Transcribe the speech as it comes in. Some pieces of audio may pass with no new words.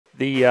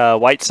The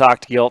white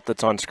socked gilt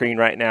that's on screen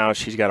right now,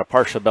 she's got a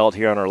partial belt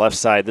here on her left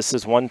side. This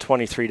is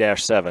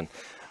 123-7.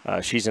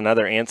 She's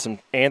another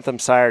anthem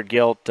sired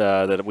gilt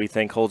that we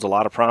think holds a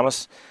lot of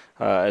promise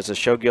as a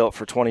show gilt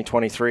for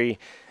 2023.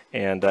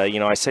 And, you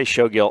know, I say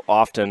show gilt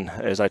often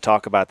as I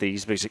talk about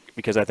these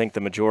because I think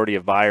the majority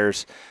of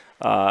buyers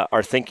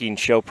are thinking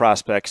show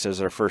prospects as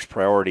their first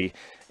priority.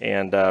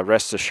 And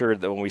rest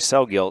assured that when we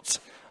sell gilts,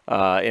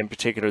 in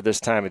particular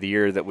this time of the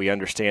year, that we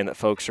understand that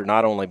folks are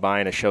not only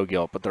buying a show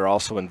gilt, but they're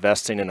also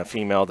investing in a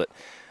female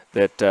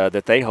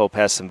that they hope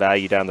has some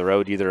value down the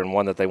road, either in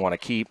one that they want to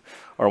keep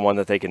or one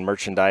that they can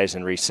merchandise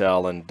and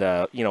resell. And,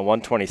 you know,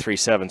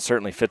 123-7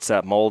 certainly fits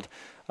that mold.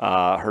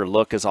 Her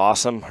look is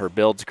awesome. Her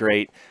build's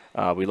great.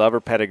 We love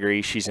her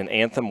pedigree. She's an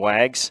Anthem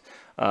Wags.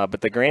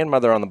 But the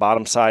grandmother on the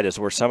bottom side is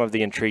where some of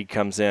the intrigue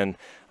comes in.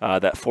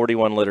 That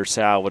 41-liter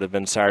sow would have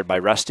been sired by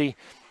Rusty.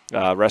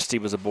 Rusty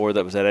was a boar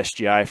that was at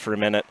SGI for a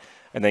minute.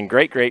 And then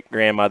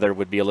great-great-grandmother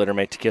would be a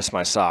littermate to Kiss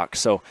My Sock.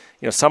 So,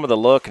 you know, some of the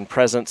look and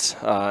presence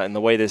and the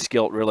way this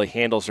gilt really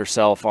handles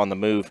herself on the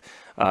move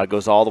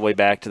goes all the way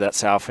back to that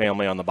sow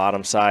family on the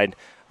bottom side.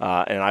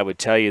 And I would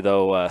tell you,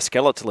 though,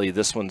 skeletally,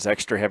 this one's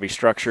extra heavy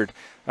structured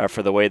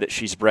for the way that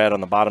she's bred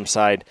on the bottom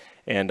side.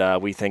 And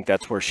we think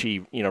that's where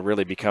she, you know,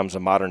 really becomes a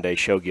modern-day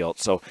show gilt.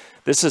 So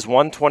this is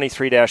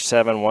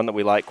 123-7, one that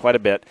we like quite a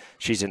bit.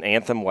 She's an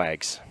Anthem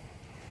Wags.